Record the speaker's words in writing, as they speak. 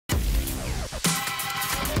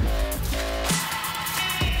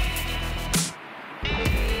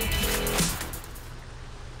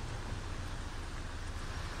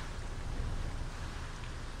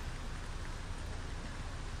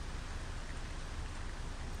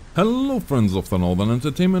Hello friends of the Northern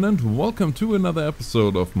Entertainment and welcome to another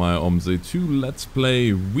episode of my OMSI 2 Let's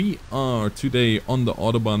Play. We are today on the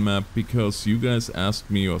Autobahn map because you guys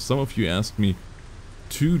asked me, or some of you asked me,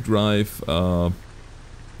 to drive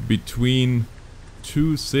between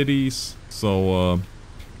two cities. So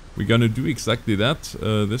we're gonna do exactly that.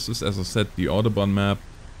 This is, as I said, the Autobahn map.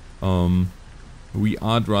 We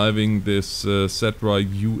are driving this Setra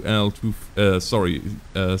Setra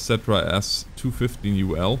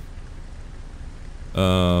S215 UL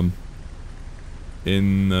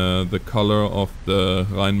in the color of the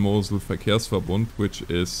Rhein-Mosel Verkehrsverbund, which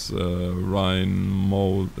is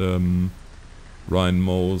Rhein-Mosel,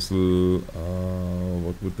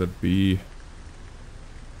 what would that be?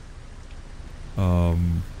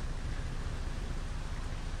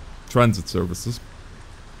 Transit services.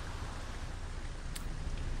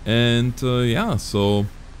 And yeah, so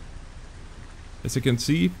as you can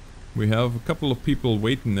see, we have a couple of people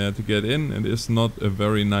waiting there to get in. It is not a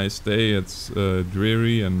very nice day. It's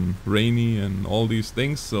dreary and rainy and all these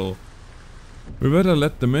things, so we better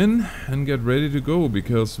let them in and get ready to go,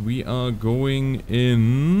 because we are going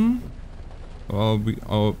in. Well, we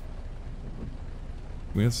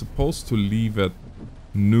are supposed to leave at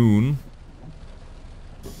noon.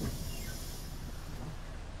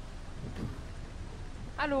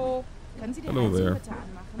 Hallo, können Sie die Hello Heizung there. bitte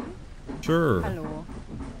anmachen? Sure. Hallo.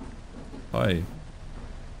 Hi.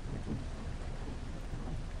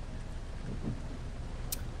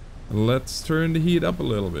 Let's turn the heat up a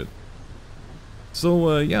little bit.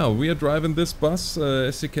 So yeah, we are driving this bus.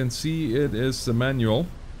 As you can see, it is a manual,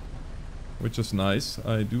 which is nice.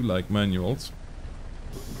 I do like manuals.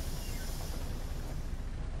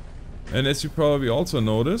 And as you probably also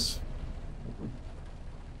notice,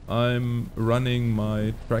 I'm running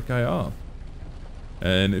my track IR.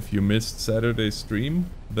 And if you missed Saturday's stream,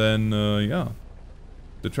 then yeah,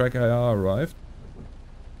 the track IR arrived,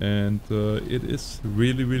 and it is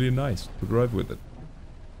really nice to drive with it.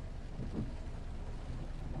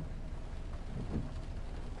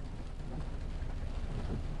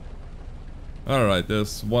 Alright,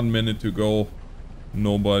 there's 1 minute to go.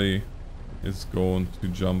 Nobody is going to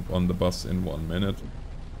jump on the bus in 1 minute.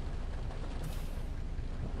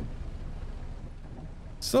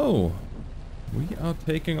 So, we are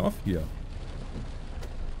taking off here.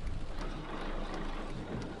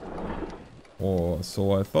 Or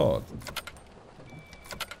so I thought.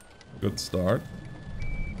 Good start.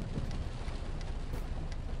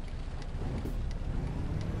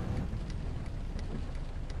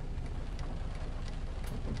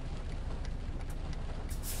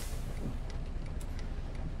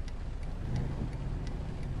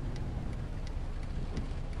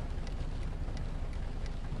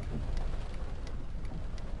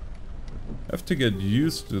 Have to get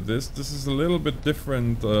used to this. This is a little bit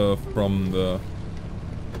different from the...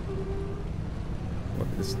 What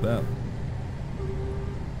is that?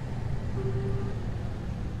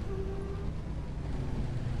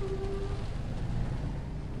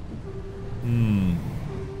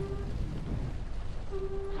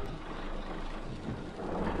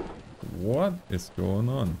 What is going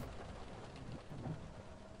on?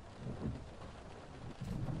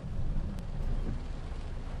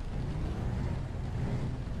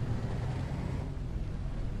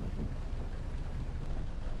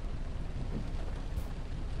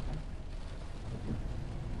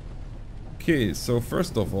 Okay, so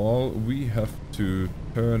first of all, we have to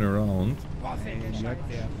turn around. Der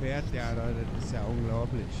fährt ja, Leute, das ist ja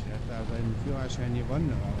unglaublich. Der hat da seinen Führerschein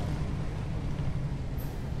gewonnen, aber.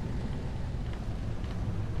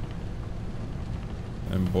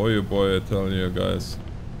 And boy oh boy, I tell you guys,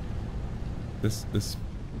 this is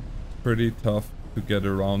pretty tough to get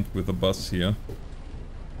around with a bus here.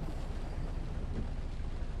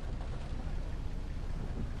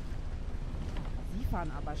 Sie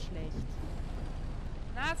fahren aber schlecht.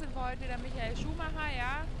 Na, sind wir heute wieder Michael Schumacher,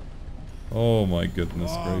 ja? Oh my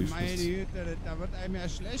goodness Oh, meine gracious. Güte, da wird einem ja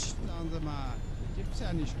schlecht, sagen Sie mal. Das gibt's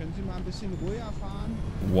ja nicht. Können Sie mal ein bisschen ruhiger fahren?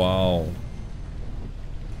 Wow.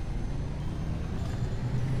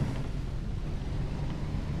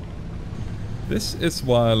 This is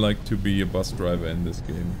why I like to be a bus driver in this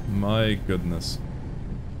game. My goodness.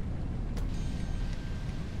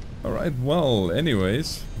 Alright, well,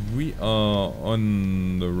 anyways, we are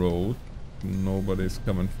on the road. Nobody's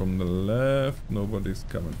coming from the left, nobody's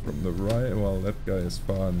coming from the right. Well, that guy is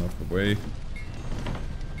far enough away.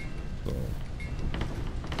 So.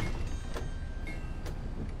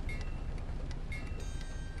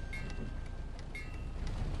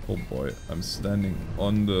 Oh boy, I'm standing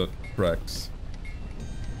on the tracks.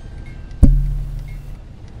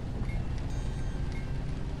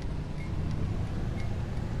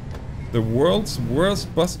 The world's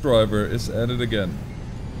worst bus driver is at it again.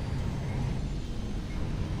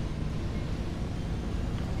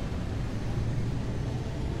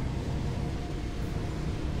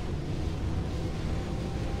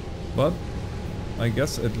 But I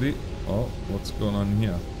guess at least... Oh, what's going on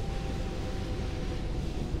here?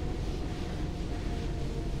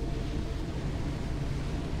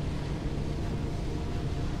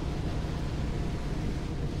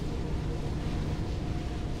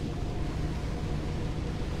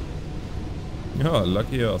 Yeah,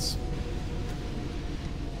 lucky us.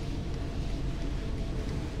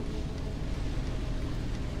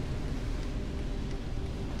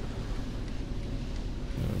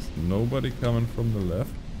 There's nobody coming from the left.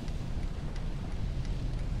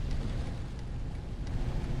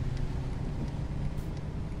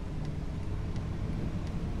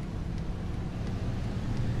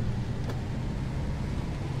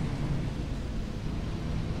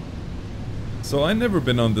 So I never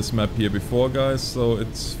been on this map here before, guys, so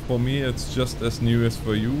it's, for me, it's just as new as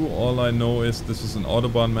for you. All I know is this is an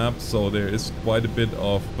Autobahn map, so there is quite a bit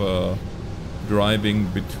of driving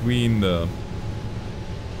between the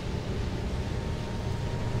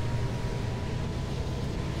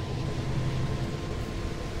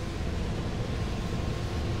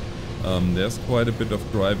there's quite a bit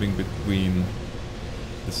of driving between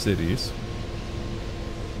the cities.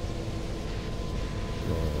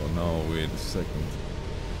 Oh, now wait a second.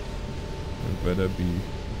 There better be...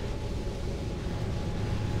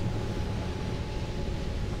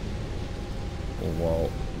 Oh wow.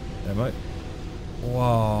 Am I?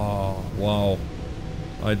 Wow. Wow.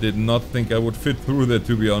 I did not think I would fit through that,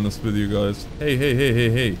 to be honest with you guys. Hey, hey, hey, hey,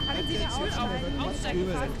 hey. Kann Sie da aussteigen?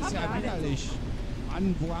 Das ist ja widerlich.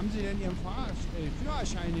 Mann, wo haben Sie denn Ihren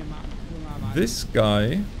Führerschein gemacht, junger Mann? This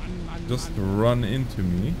guy Mann, just run into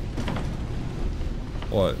me.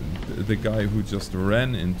 Or the guy who just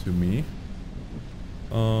ran into me.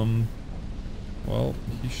 Well,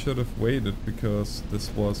 he should have waited because this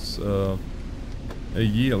was a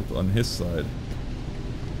yield on his side.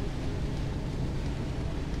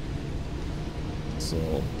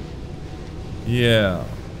 So, yeah.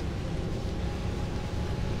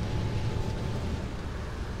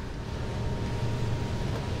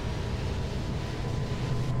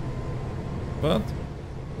 But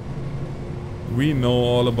we know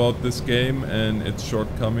all about this game and its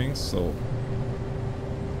shortcomings, so...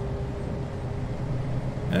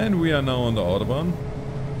 And we are now on the Autobahn.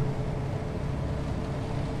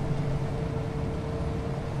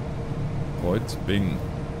 Kreuzbing.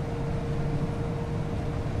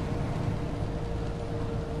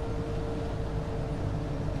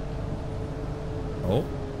 Oh.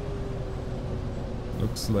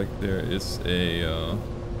 Looks like there is a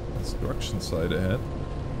construction site ahead.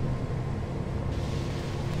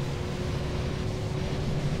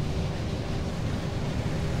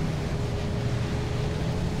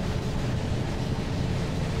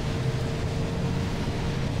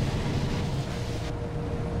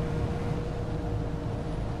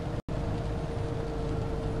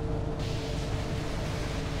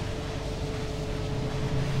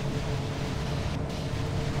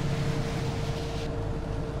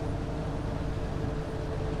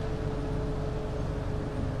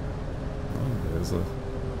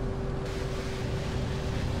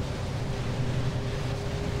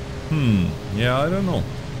 Yeah, I don't know.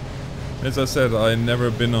 As I said, I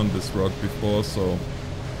never been on this road before, so...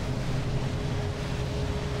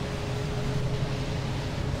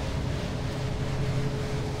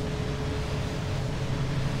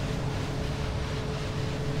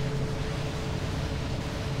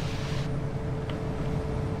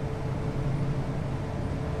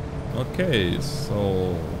 Okay,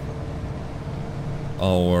 so...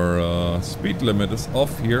 Our speed limit is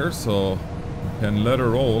off here, so we can let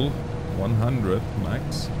her roll. 100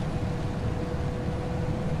 max.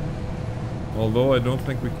 Although I don't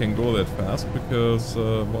think we can go that fast because,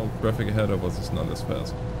 well, traffic ahead of us is not as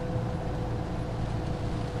fast.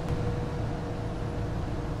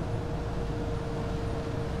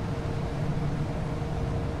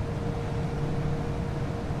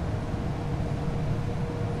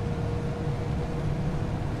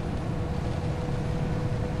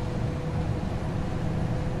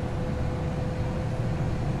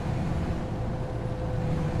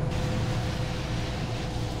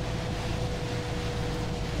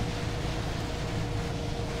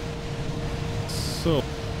 So,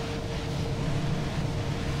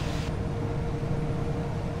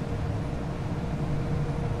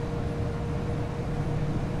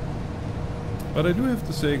 but I do have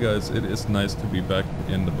to say, guys, it is nice to be back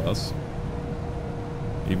in the bus,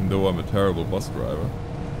 even though I'm a terrible bus driver.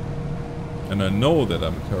 And I know that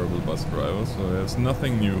I'm a terrible bus driver, so there's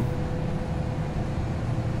nothing new.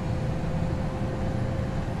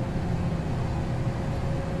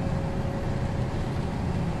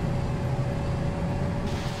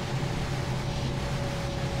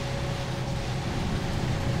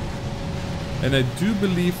 And I do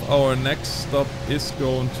believe our next stop is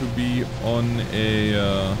going to be on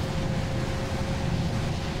a...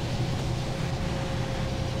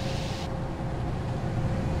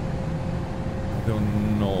 I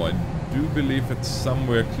don't know, I do believe it's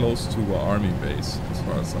somewhere close to an army base, as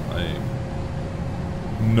far as I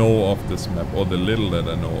know of this map, or the little that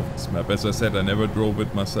I know of this map. As I said, I never drove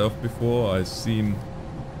it myself before. I've seen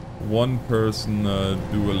one person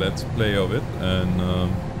do a let's play of it,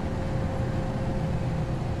 and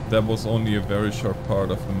that was only a very short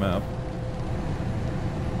part of the map.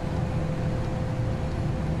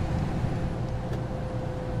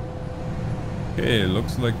 Okay,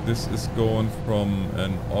 looks like this is going from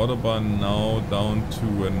an Autobahn now down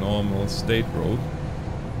to a normal state road.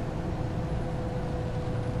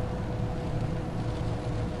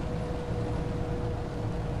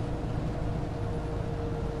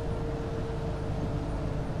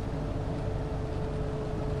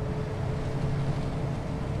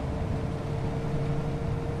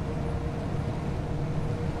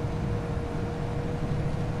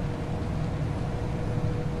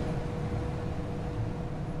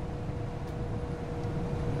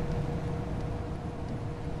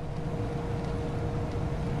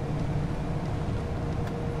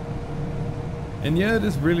 And yeah, it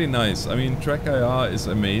is really nice. I mean, Track IR is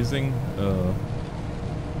amazing.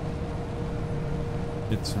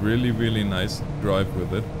 It's really, really nice to drive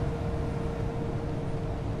with it.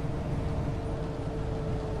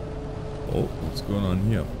 Oh, what's going on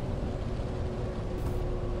here?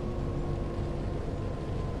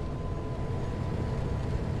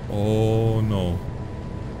 Oh no.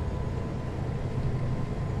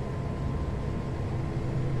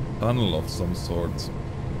 Tunnel of some sorts.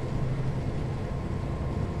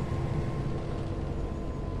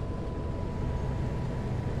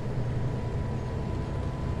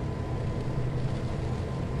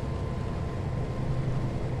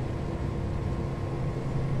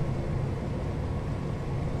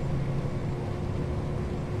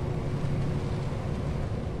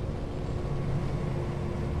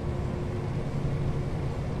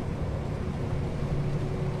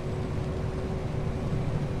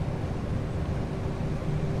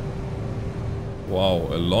 Wow,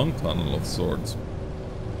 a long tunnel of sorts.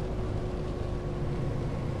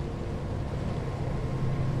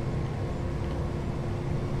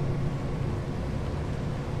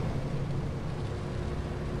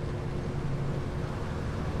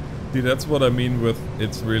 See, that's what I mean with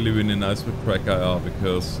it's really, really nice with Track IR,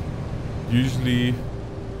 because usually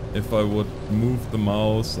if I would move the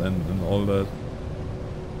mouse and all that,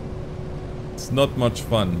 it's not much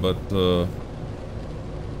fun, but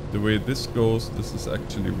the way this goes, this is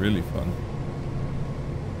actually really fun.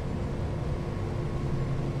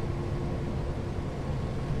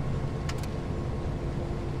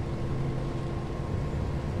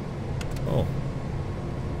 Oh.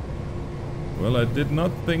 Well, I did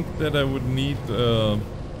not think that I would need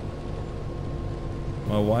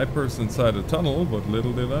my wipers inside a tunnel, but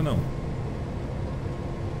little did I know.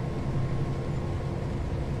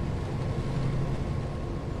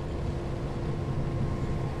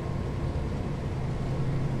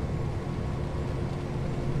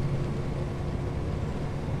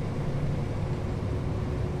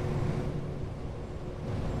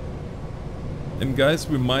 And guys,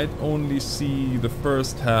 we might only see the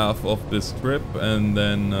first half of this trip, and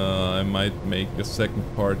then I might make a second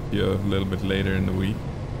part here a little bit later in the week.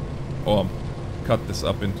 Or cut this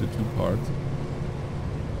up into 2 parts.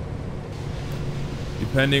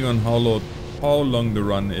 Depending on how long the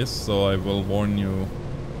run is, so I will warn you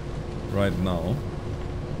right now.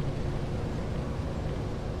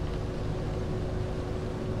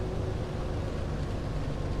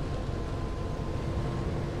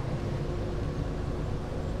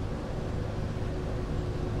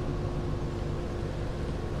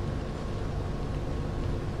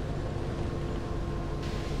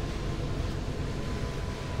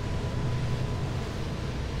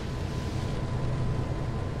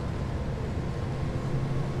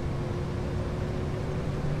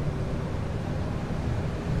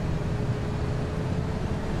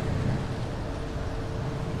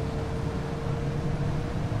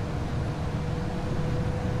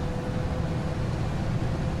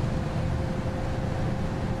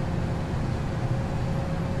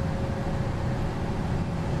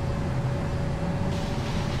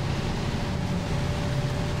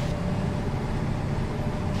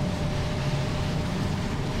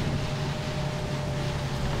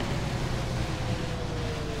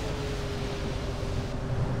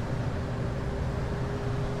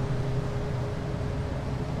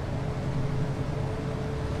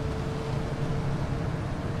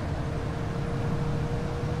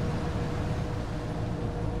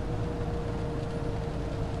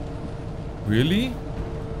 Really?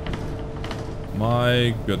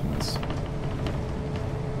 My goodness.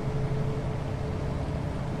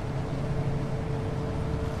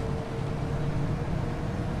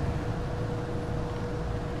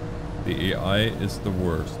 The AI is the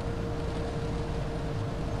worst.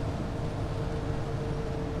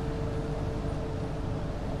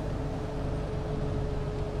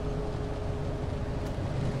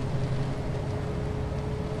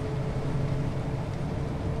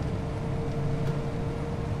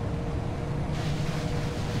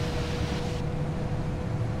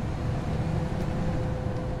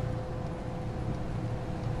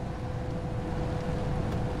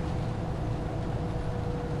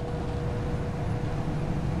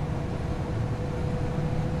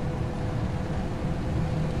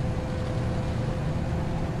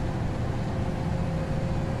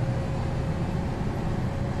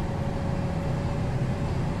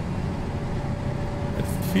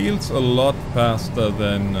 Feels a lot faster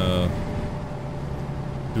than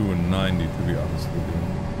doing 90, to be honest with you.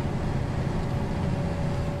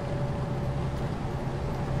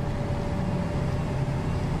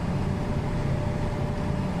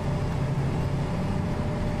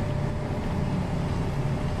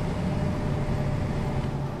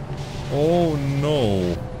 Oh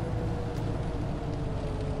no.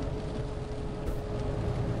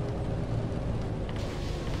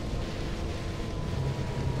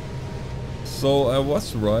 So I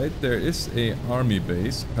was right, there is a army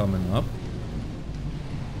base coming up.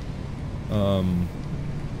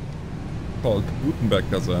 Called Gutenberg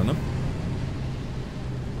Kaserne.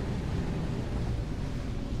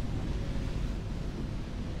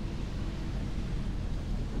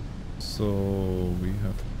 So we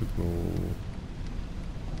have to go...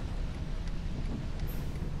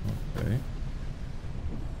 Okay.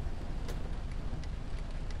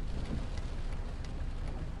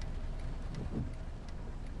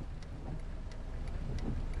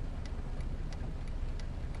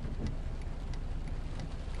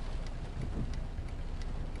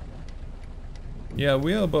 Yeah,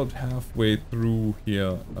 we are about halfway through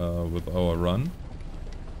here with our run.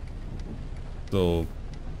 So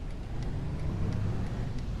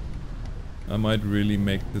I might really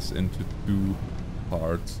make this into 2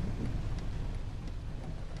 parts.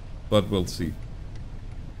 But we'll see.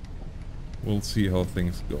 We'll see how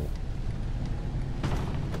things go.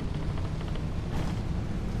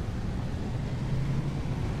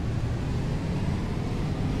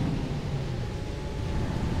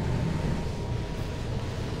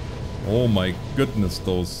 Oh my goodness,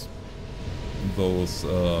 those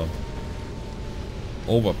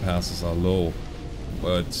overpasses are low.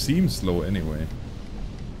 Well, it seems low anyway.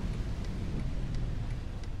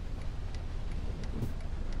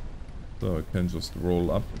 So I can just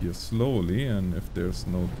roll up here slowly, and if there's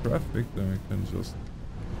no traffic, then I can just...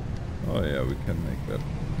 Oh yeah, we can make that.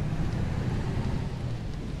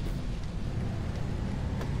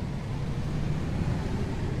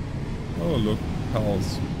 Oh look,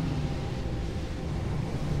 cows.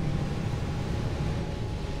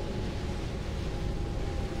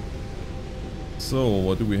 So,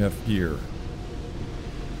 what do we have here?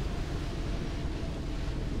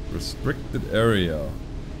 Restricted area.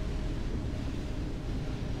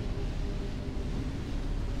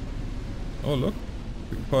 Oh look,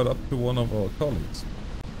 we caught up to one of our colleagues.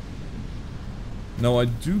 Now I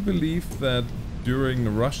do believe that during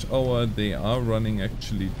the rush hour they are running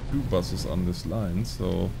actually 2 buses on this line,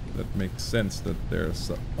 so that makes sense that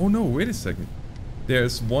there's... oh no, wait a second.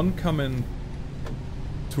 There's one coming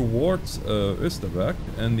towards Oesterberg,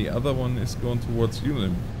 and the other one is going towards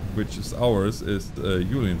which is ours, is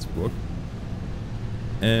Juliansburg.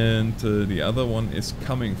 And the other one is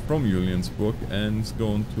coming from Juliansburg and is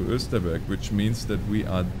going to Oesterberg, which means that we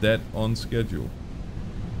are dead on schedule.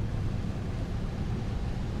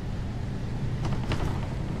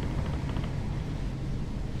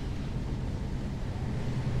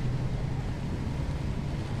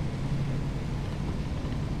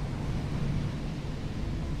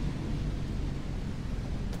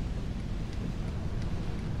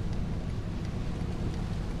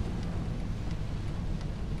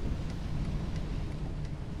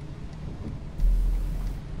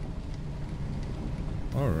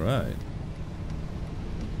 Alright.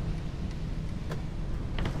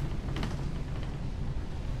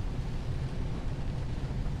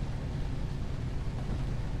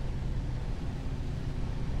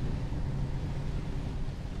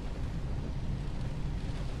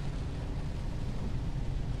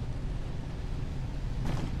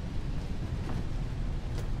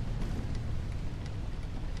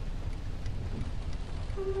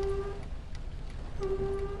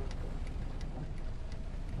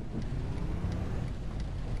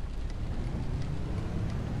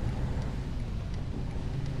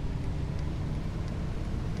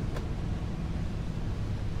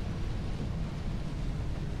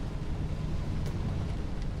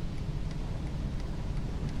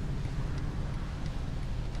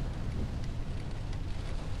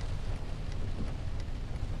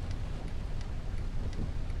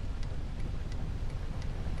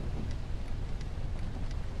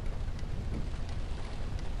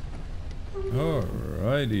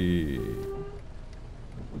 Alrighty.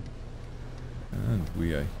 And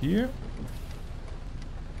we are here.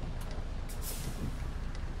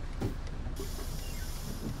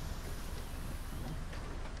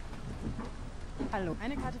 Hallo.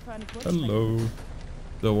 Eine Karte für eine Hello.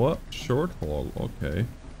 The what? Short haul, okay.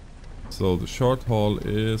 So the short haul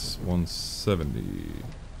is 170.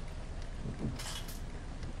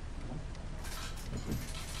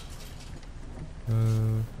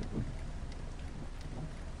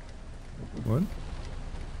 What?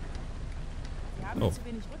 Wir haben Oh. zu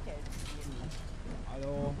wenig Rückgeld gegeben.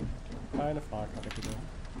 Hallo. Keine Fahrkarte bitte.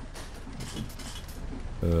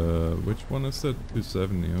 Which one is that?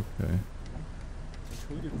 270, okay.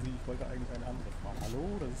 Entschuldigen Sie, ich wollte eigentlich einen Angriff machen.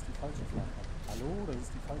 Hallo, das ist die falsche Fahrkarte. Hallo, das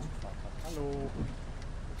ist die falsche Fahrkarte. Hallo.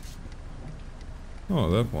 Oh,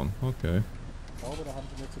 that one, okay. Ich glaube, da haben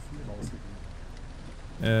Sie mir zu viel rausgegeben.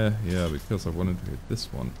 Yeah, because I wanted to hit this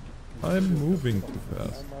one. I'm moving too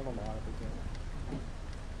fast. Einmal normal, bitte.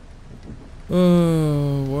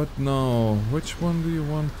 What now? Which one do you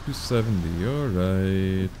want? 270,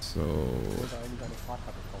 alright, Ich so wollte eigentlich eine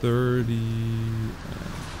Fahrkarte kaufen. 30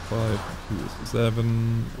 and 5, 2 is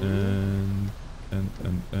 7 and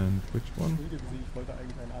which one? Entschuldigen Sie, ich wollte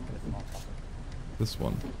eigentlich einen Angriff machen. This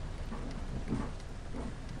one.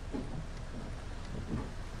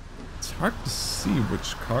 It's hard to see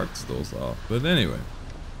which cards those are, but anyway.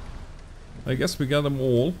 I guess we got them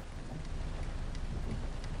all.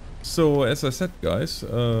 So, as I said, guys,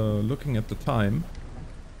 looking at the time,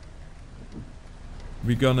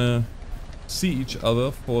 we're gonna see each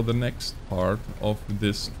other for the next part of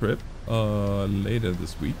this trip later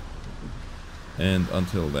this week. And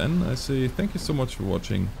until then, I say thank you so much for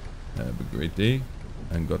watching. Have a great day,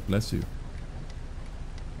 and God bless you.